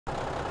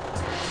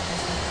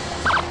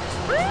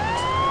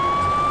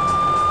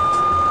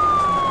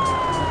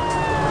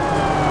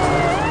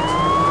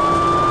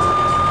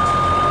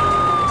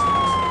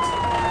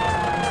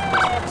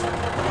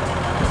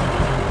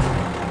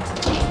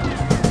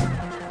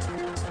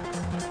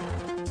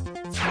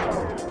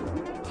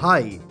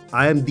Hi,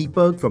 I am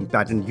Deepak from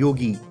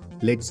PatentYogi.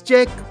 Let's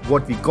check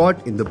what we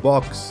got in the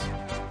box.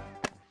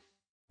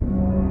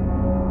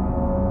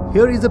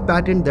 Here is a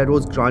patent that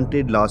was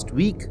granted last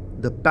week.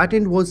 The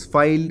patent was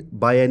filed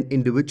by an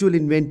individual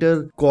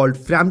inventor called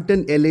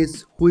Frampton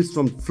Ellis, who is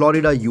from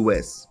Florida,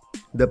 US.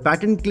 The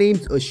patent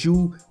claims a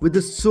shoe with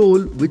a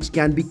sole which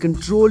can be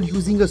controlled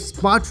using a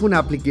smartphone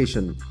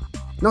application.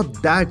 Now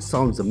that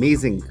sounds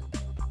amazing.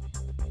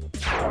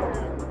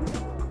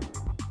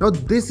 Now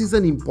this is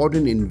an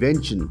important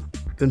invention,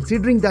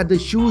 considering that the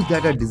shoes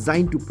that are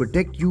designed to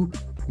protect you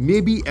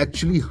may be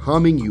actually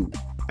harming you.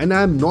 And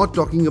I am not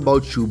talking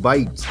about shoe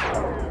bites.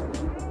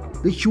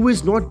 The shoe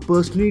is not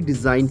personally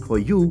designed for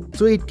you,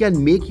 so it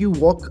can make you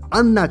walk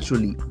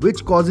unnaturally,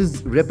 which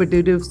causes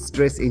repetitive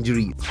stress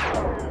injuries.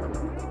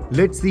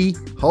 Let's see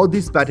how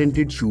this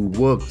patented shoe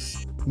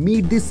works.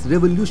 Meet this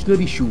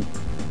revolutionary shoe.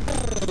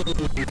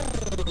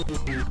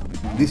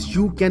 This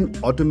shoe can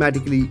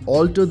automatically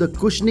alter the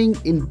cushioning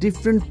in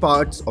different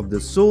parts of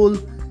the sole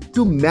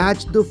to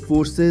match the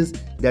forces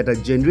that are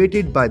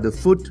generated by the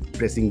foot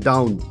pressing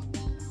down.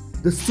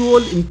 The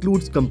sole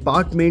includes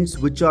compartments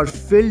which are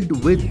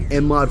filled with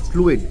MR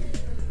fluid.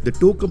 The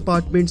toe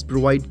compartments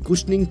provide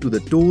cushioning to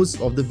the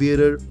toes of the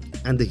wearer,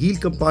 and the heel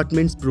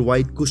compartments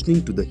provide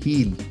cushioning to the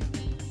heel.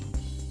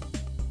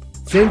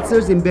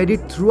 Sensors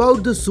embedded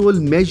throughout the sole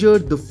measure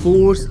the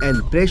force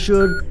and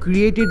pressure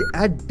created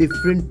at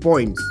different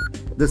points.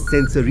 The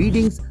sensor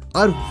readings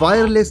are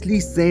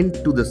wirelessly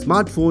sent to the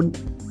smartphone,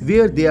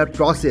 where they are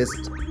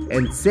processed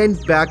and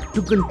sent back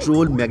to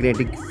control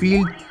magnetic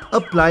field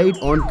applied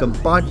on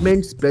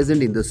compartments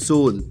present in the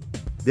sole,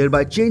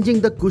 thereby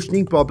changing the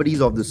cushioning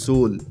properties of the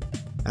sole.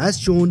 As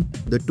shown,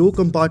 the toe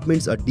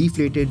compartments are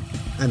deflated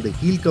and the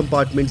heel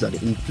compartments are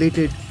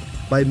inflated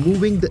by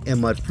moving the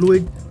MR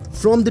fluid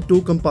from the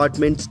toe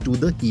compartments to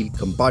the heel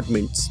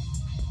compartments.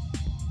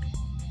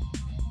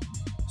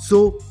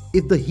 So,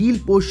 if the heel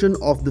portion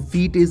of the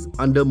feet is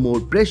under more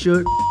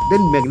pressure,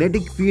 then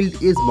magnetic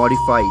field is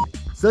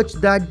modified such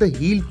that the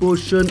heel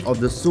portion of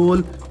the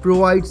sole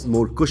provides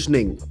more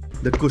cushioning.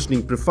 The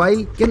cushioning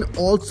profile can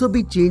also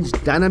be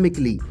changed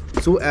dynamically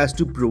so as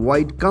to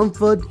provide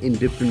comfort in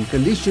different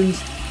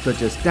conditions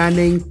such as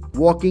standing,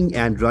 walking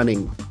and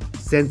running.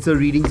 Sensor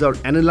readings are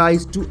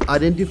analyzed to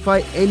identify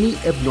any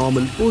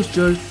abnormal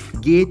posture,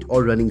 gait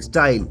or running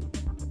style.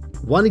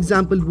 One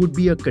example would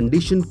be a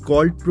condition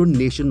called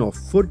pronation of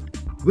foot,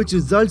 which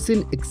results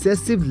in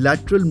excessive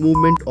lateral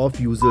movement of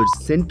user's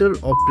center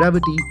of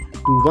gravity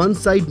to one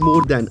side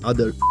more than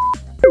other.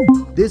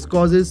 This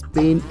causes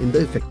pain in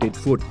the affected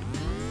foot.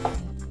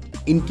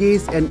 In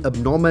case an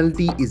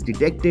abnormality is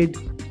detected,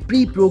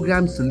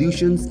 pre-programmed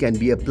solutions can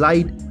be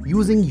applied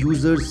using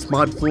user's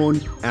smartphone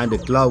and a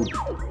cloud.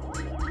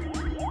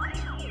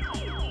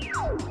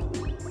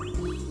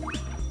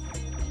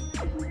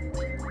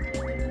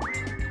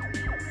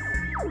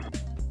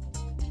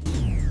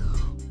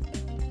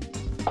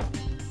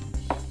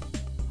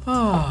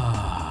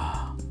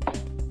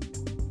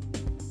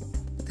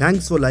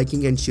 Thanks for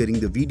liking and sharing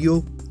the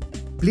video.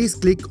 Please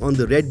click on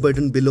the red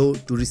button below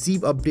to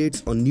receive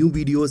updates on new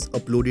videos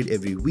uploaded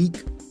every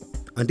week.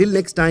 Until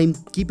next time,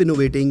 keep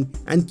innovating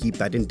and keep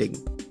patenting.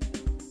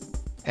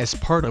 As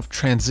part of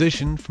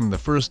transition from the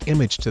first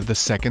image to the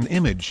second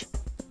image.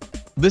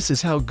 This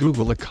is how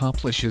Google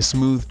accomplishes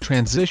smooth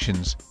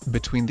transitions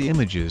between the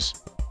images.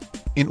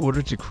 In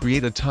order to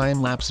create a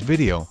time-lapse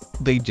video,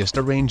 they just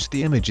arrange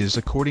the images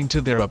according to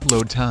their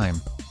upload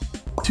time.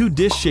 Two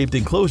dish-shaped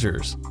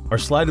enclosures are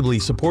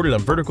slidably supported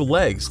on vertical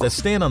legs that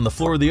stand on the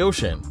floor of the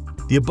ocean.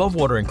 The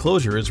above-water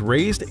enclosure is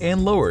raised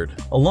and lowered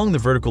along the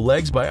vertical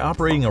legs by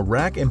operating a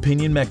rack and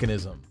pinion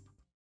mechanism.